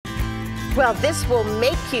Well, this will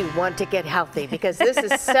make you want to get healthy because this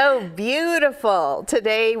is so beautiful.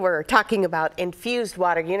 Today we're talking about infused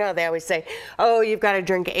water. You know, they always say, oh, you've got to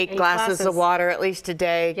drink eight glasses of water at least a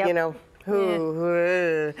day, you know.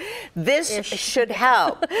 This should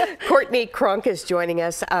help. Courtney Cronk is joining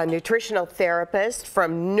us, a nutritional therapist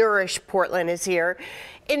from Nourish Portland is here.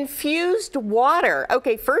 Infused water.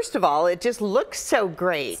 Okay, first of all, it just looks so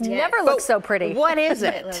great. It never looks so pretty. What is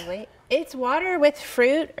it? It's water with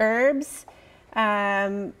fruit, herbs,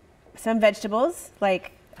 some vegetables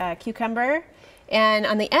like cucumber, and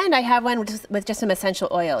on the end I have one with just some essential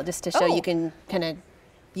oil, just to show you can kind of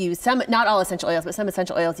use some, not all essential oils, but some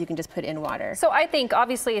essential oils you can just put in water. So I think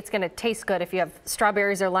obviously it's going to taste good if you have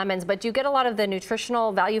strawberries or lemons, but do you get a lot of the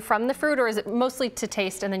nutritional value from the fruit, or is it mostly to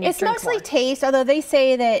taste and then you drink more? It's mostly taste, although they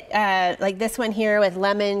say that like this one here with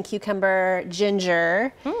lemon, cucumber,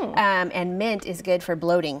 ginger, and mint is good for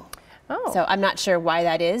bloating. Oh. So I'm not sure why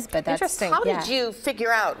that is, but that's interesting. How did you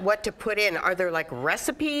figure out what to put in? Are there like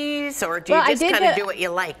recipes, or do you just kind of do what you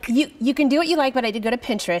like? You can do what you like, but I did go to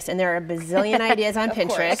Pinterest, and there are a bazillion ideas on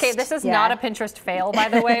Pinterest. Okay, this is not a Pinterest fail, by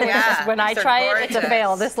the way. When I try it, it's a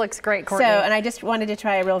fail. This looks great, Courtney. So, and I just wanted to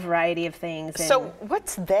try a real variety of things. So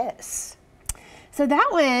what's this? So that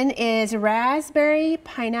one is raspberry,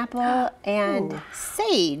 pineapple, and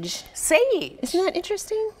sage. Sage. Isn't that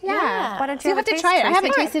interesting? Yeah. Why don't you have to try it? I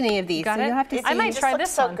haven't tasted any of these, so you'll have to see. I might try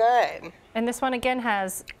this one. So good. And this one again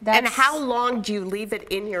has. And how long do you leave it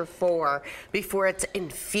in here for before it's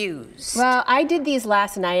infused? Well, I did these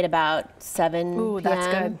last night about 7 Ooh, that's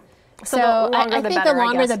good. So I think the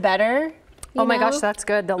longer the better. Oh my gosh, that's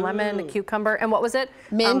good. The lemon, the cucumber, and what was it?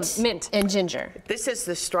 Mint and ginger. This is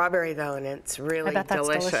the strawberry though, and it's really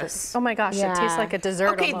delicious. Oh my gosh, it tastes like a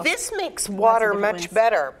dessert. Okay, this makes water much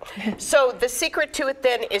better. So the secret to it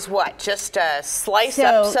then is what? Just slice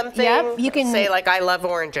up something? Yep, you can say like I love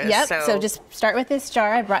oranges. Yep, so just start with this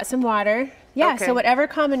jar. I brought some water. Yeah, so whatever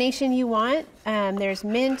combination you want. There's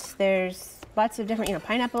mint, there's lots of different,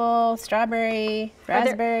 pineapple, strawberry,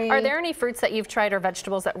 raspberry. Are there any fruits that you've tried or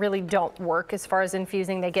vegetables that really don't work as far as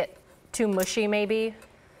infusing? They get too mushy maybe?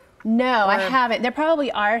 No, I haven't. There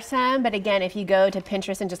probably are some, but again, if you go to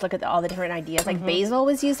Pinterest and just look at all the different ideas, like basil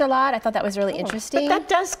was used a lot. I thought that was really interesting. But that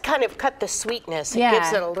does kind of cut the sweetness. It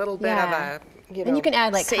gives it a little bit of a, and you can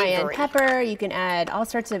add like cayenne pepper. You can add all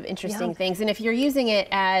sorts of interesting things. And if you're using it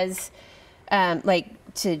as like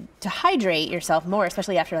to hydrate yourself more,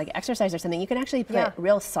 especially after like exercise or something, you can actually put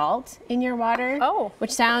real salt in your water.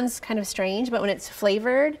 Which sounds kind of strange, but when it's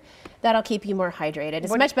flavored, that'll keep you more hydrated.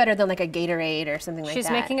 It's much better than like a Gatorade or something like that. She's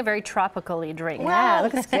making a very tropical-y drink. Yeah,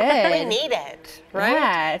 it looks good. We need it, right?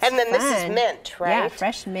 Yeah, it's and then this is mint, right? Yeah,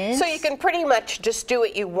 fresh mint. So you can pretty much just do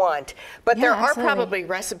what you want. But there are probably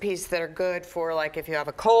recipes that are good for like if you have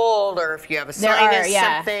a cold or if you have a sinus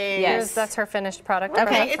something. Yes, that's her finished product.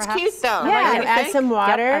 Okay, it's cute though. Yeah, add some water.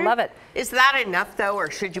 Yep, I love it. Is that enough though, or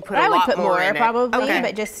should you put a lot more in it? I would put more probably,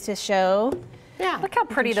 but just to show. Yeah. Look how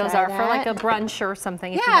pretty those are for like a brunch or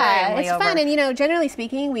something. Yeah, it's fun. And generally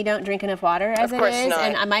speaking, we don't drink enough water as it is. Not.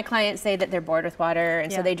 And my clients say that they're bored with water,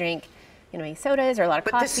 and so they drink, sodas or a lot of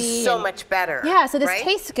coffee. But this is so much better. Yeah, so this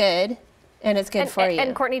tastes good, and it's good for you.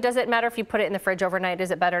 And Courtney, does it matter if you put it in the fridge overnight? Is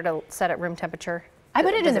it better to set at room temperature? I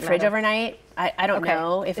put it in the fridge overnight. I don't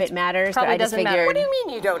know if it matters, but I just figured. What do you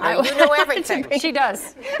mean you don't know? You know everything. She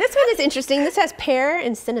does. This one is interesting. This has pear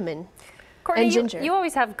and cinnamon. Courtney, and ginger. You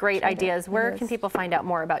always have great ideas. Where can people find out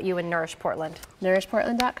more about you and Nourish Portland?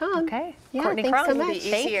 NourishPortland.com. Okay. Yeah, Courtney thanks Cronk. so much.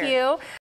 Thank you.